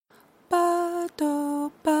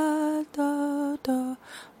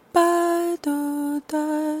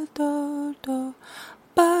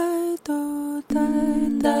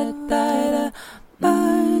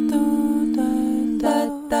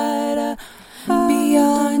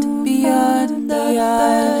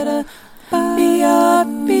beyond,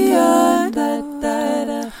 beyond, beyond,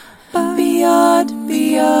 beyond,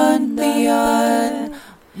 beyond, beyond,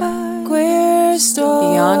 queer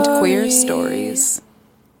stories. Beyond Queer Stories.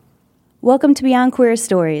 Welcome to Beyond Queer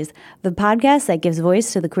Stories, the podcast that gives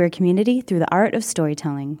voice to the queer community through the art of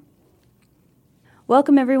storytelling.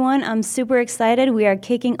 Welcome, everyone. I'm super excited. We are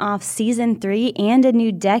kicking off Season 3 and a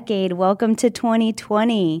new decade. Welcome to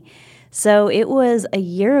 2020. So it was a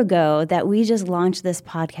year ago that we just launched this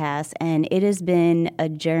podcast, and it has been a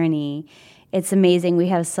journey. It's amazing. We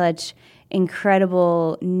have such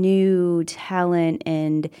incredible new talent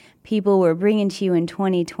and people we're bringing to you in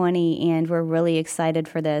 2020, and we're really excited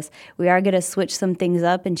for this. We are going to switch some things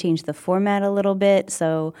up and change the format a little bit,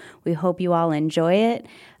 so we hope you all enjoy it.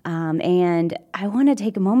 And I want to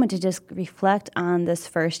take a moment to just reflect on this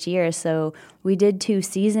first year. So we did 2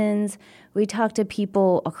 seasons. We talked to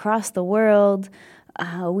people across the world.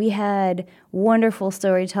 We had wonderful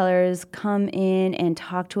storytellers come in and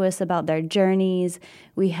talk to us about their journeys.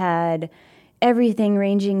 We had everything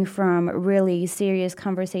ranging from really serious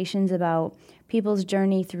conversations about people's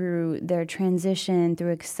journey through their transition,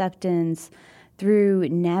 through acceptance, through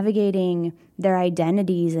navigating their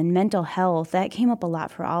identities and mental health. That came up a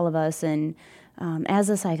lot for all of us. And as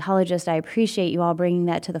a psychologist, I appreciate you all bringing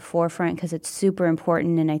that to the forefront because it's super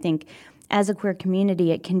important. And I think as a queer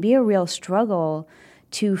community, it can be a real struggle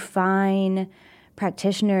to find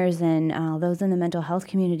practitioners and those in the mental health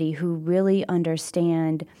community who really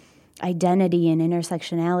understand identity and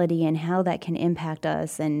intersectionality and how that can impact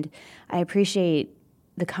us. And I appreciate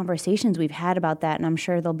the conversations we've had about that, and I'm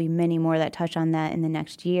sure there'll be many more that touch on that in the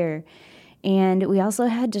next year. And we also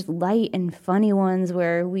had just light and funny ones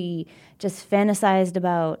where we just fantasized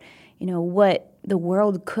about, what the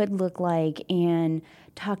world could look like and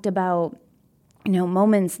talked about,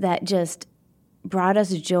 moments that just brought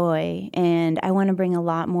us joy. And I want to bring a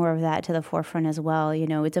lot more of that to the forefront as well.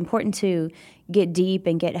 It's important to get deep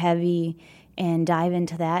and get heavy and dive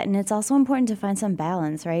into that. And it's also important to find some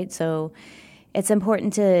balance, right? So it's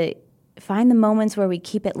important to find the moments where we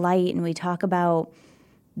keep it light and we talk about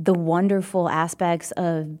the wonderful aspects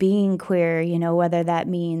of being queer, whether that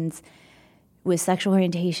means with sexual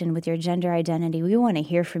orientation, with your gender identity. We want to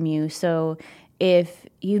hear from you. So if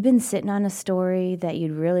you've been sitting on a story that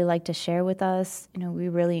you'd really like to share with us, we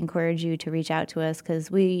really encourage you to reach out to us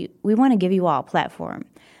because we want to give you all a platform.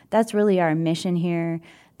 That's really our mission here.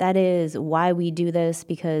 That is why we do this,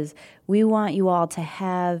 because we want you all to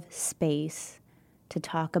have space to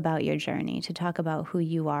talk about your journey, to talk about who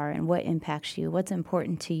you are and what impacts you, what's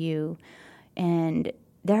important to you. And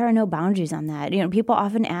there are no boundaries on that. People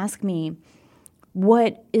often ask me,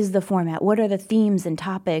 what is the format? What are the themes and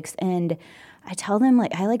topics? And I tell them,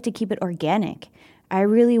 I like to keep it organic. I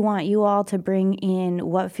really want you all to bring in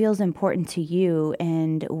what feels important to you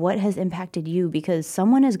and what has impacted you, because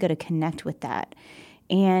someone is going to connect with that.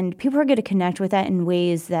 And people are going to connect with that in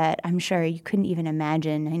ways that I'm sure you couldn't even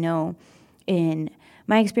imagine. I know in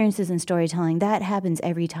my experiences in storytelling, that happens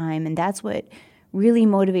every time, and that's what really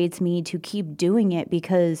motivates me to keep doing it,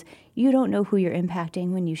 because you don't know who you're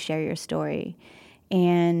impacting when you share your story.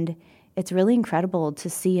 And it's really incredible to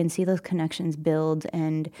see those connections build,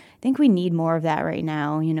 and I think we need more of that right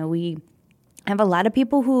now. We have a lot of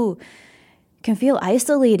people who can feel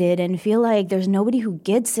isolated and feel like there's nobody who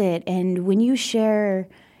gets it, and when you share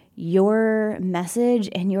your message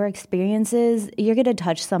and your experiences, you're going to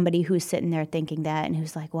touch somebody who's sitting there thinking that and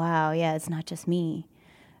who's like, wow, yeah, it's not just me.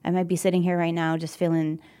 I might be sitting here right now just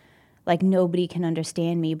feeling like nobody can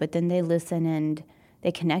understand me, but then they listen and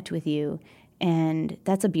they connect with you, and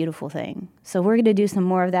that's a beautiful thing. So we're going to do some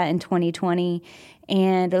more of that in 2020,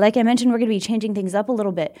 and like I mentioned, we're going to be changing things up a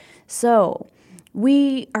little bit. So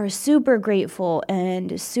we are super grateful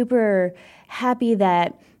and super happy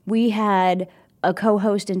that we had a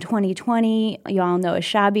co-host in 2020. You all know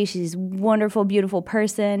Ashabi. She's a wonderful, beautiful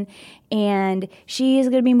person. And she is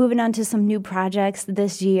going to be moving on to some new projects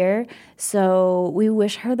this year. So we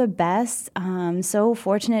wish her the best. So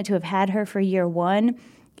fortunate to have had her for year 1.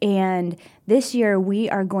 And this year we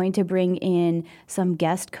are going to bring in some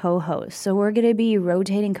guest co-hosts. So we're going to be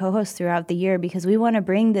rotating co-hosts throughout the year because we want to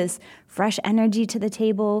bring this fresh energy to the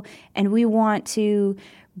table. And we want to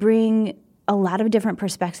bring a lot of different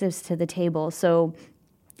perspectives to the table. So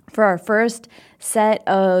for our first set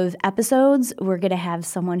of episodes, we're going to have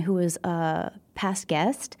someone who is a past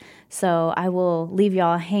guest. So I will leave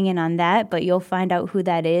y'all hanging on that, but you'll find out who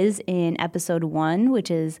that is in episode 1, which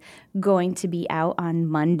is going to be out on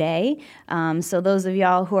Monday. So those of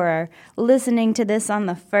y'all who are listening to this on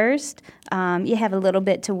the 1st, you have a little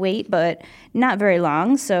bit to wait, but not very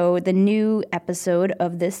long. So the new episode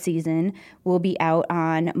of this season will be out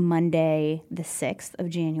on Monday, the 6th of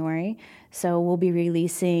January. So we'll be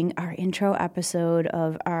releasing our intro episode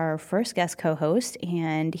of our first guest co-host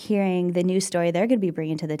and hearing the new story they're going to be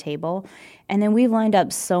bringing to the table. And then we've lined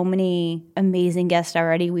up so many amazing guests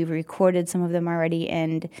already. We've recorded some of them already,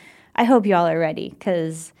 and I hope y'all are ready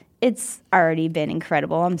because it's already been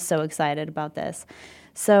incredible. I'm so excited about this.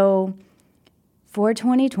 So for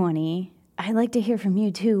 2020, I'd like to hear from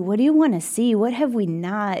you too. What do you want to see? What have we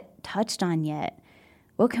not touched on yet?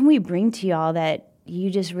 What can we bring to y'all that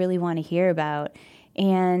you just really want to hear about?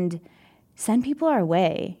 And send people our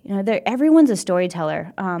way. Everyone's a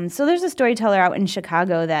storyteller. So there's a storyteller out in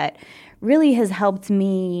Chicago that really has helped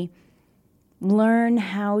me learn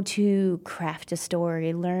how to craft a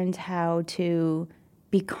story, learned how to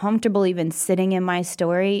be comfortable even sitting in my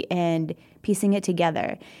story and piecing it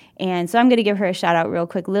together. And so I'm going to give her a shout out real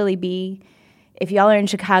quick. Lily B. If y'all are in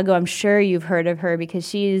Chicago, I'm sure you've heard of her because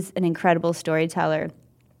she's an incredible storyteller.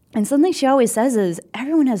 And something she always says is,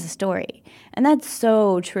 everyone has a story. And that's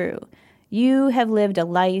so true. You have lived a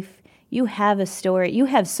life. You have a story. You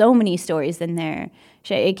have so many stories in there.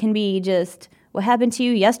 It can be just, what happened to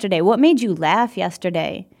you yesterday? What made you laugh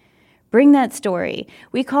yesterday? Bring that story.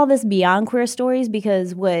 We call this Beyond Queer Stories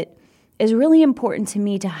because what is really important to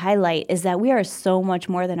me to highlight is that we are so much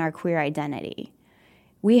more than our queer identity.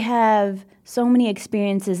 We have so many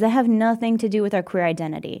experiences that have nothing to do with our queer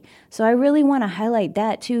identity. So I really want to highlight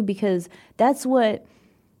that too, because that's what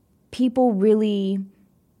people really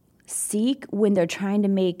seek when they're trying to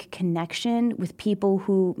make connection with people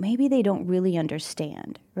who maybe they don't really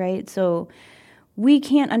understand, right? So we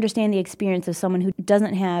can't understand the experience of someone who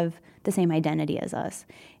doesn't have the same identity as us.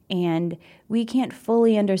 And we can't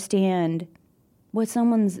fully understand what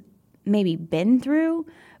someone's maybe been through,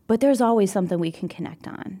 but there's always something we can connect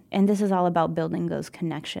on. And this is all about building those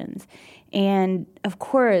connections. And of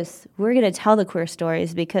course, we're going to tell the queer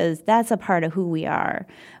stories because that's a part of who we are.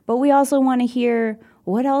 But we also want to hear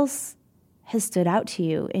what else has stood out to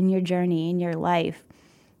you in your journey, in your life.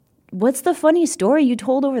 What's the funny story you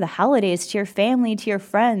told over the holidays to your family, to your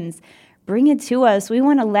friends? Bring it to us. We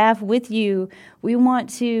want to laugh with you. We want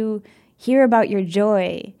to hear about your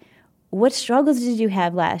joy. What struggles did you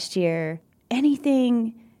have last year?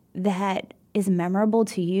 Anything that is memorable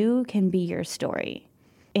to you can be your story.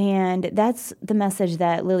 And that's the message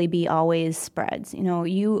that Lily B always spreads.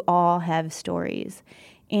 You all have stories.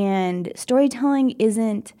 And storytelling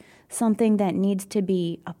isn't something that needs to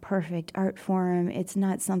be a perfect art form. It's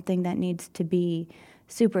not something that needs to be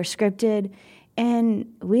super scripted.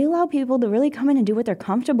 And we allow people to really come in and do what they're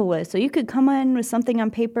comfortable with. So you could come in with something on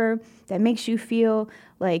paper that makes you feel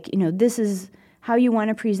like, this is how you want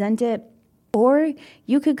to present it. Or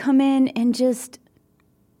you could come in and just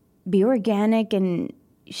be organic and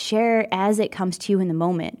share as it comes to you in the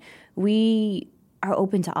moment. We are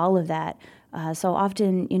open to all of that. So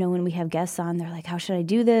often, when we have guests on, they're like, how should I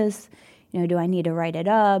do this? Do I need to write it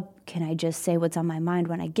up? Can I just say what's on my mind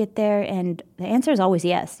when I get there? And the answer is always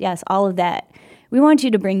yes. Yes, all of that. We want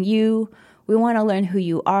you to bring you. We want to learn who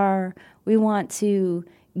you are. We want to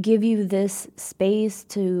give you this space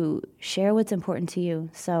to share what's important to you.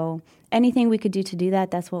 So anything we could do to do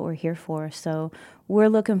that, that's what we're here for. So we're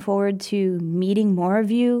looking forward to meeting more of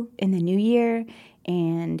you in the new year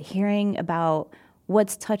and hearing about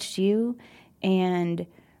what's touched you and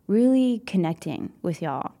really connecting with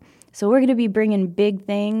y'all. So we're going to be bringing big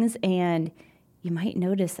things, and you might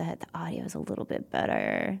notice that the audio is a little bit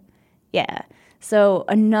better. Yeah. So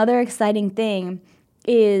another exciting thing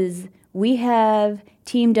is we have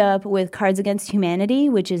teamed up with Cards Against Humanity,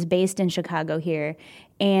 which is based in Chicago here.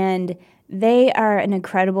 And they are an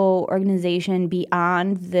incredible organization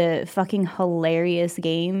beyond the fucking hilarious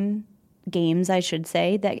games, I should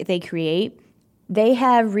say, that they create. They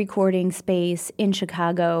have recording space in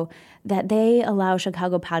Chicago that they allow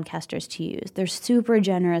Chicago podcasters to use. They're super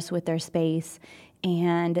generous with their space,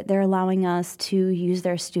 and they're allowing us to use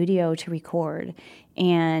their studio to record.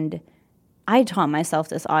 And I taught myself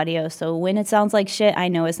this audio, so when it sounds like shit, I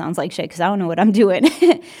know it sounds like shit because I don't know what I'm doing.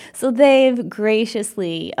 So they've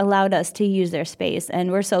graciously allowed us to use their space,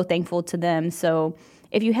 and we're so thankful to them. So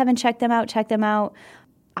if you haven't checked them out, check them out.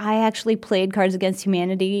 I actually played Cards Against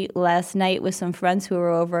Humanity last night with some friends who were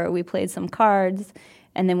over. We played some cards,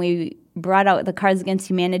 and then we brought out the Cards Against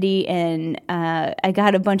Humanity, and I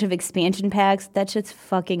got a bunch of expansion packs. That shit's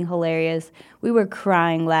fucking hilarious. We were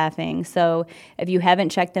crying laughing. So if you haven't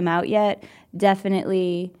checked them out yet,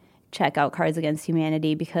 definitely check out Cards Against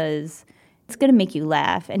Humanity because it's going to make you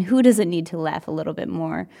laugh. And who doesn't need to laugh a little bit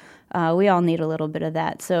more? We all need a little bit of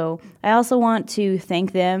that. So I also want to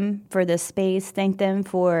thank them for this space, thank them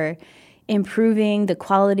for improving the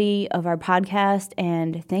quality of our podcast,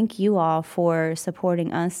 and thank you all for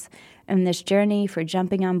supporting us in this journey, for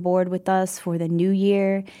jumping on board with us for the new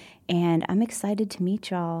year. And I'm excited to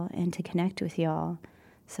meet y'all and to connect with y'all.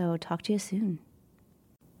 So talk to you soon.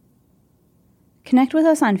 Connect with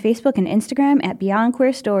us on Facebook and Instagram at Beyond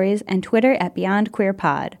Queer Stories and Twitter at Beyond Queer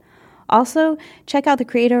Pod. Also, check out the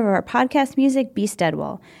creator of our podcast music, B.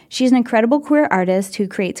 Steadwell. She's an incredible queer artist who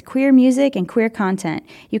creates queer music and queer content.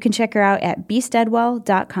 You can check her out at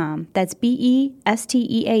bsteadwell.com. That's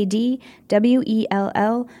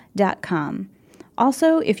BESTEADWELL.com.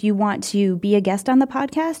 Also, if you want to be a guest on the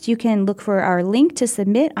podcast, you can look for our link to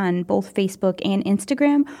submit on both Facebook and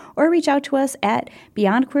Instagram, or reach out to us at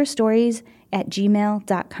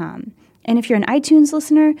beyondqueerstories@gmail.com. And if you're an iTunes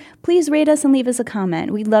listener, please rate us and leave us a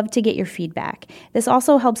comment. We'd love to get your feedback. This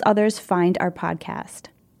also helps others find our podcast.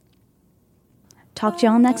 Talk to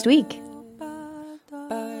y'all next week.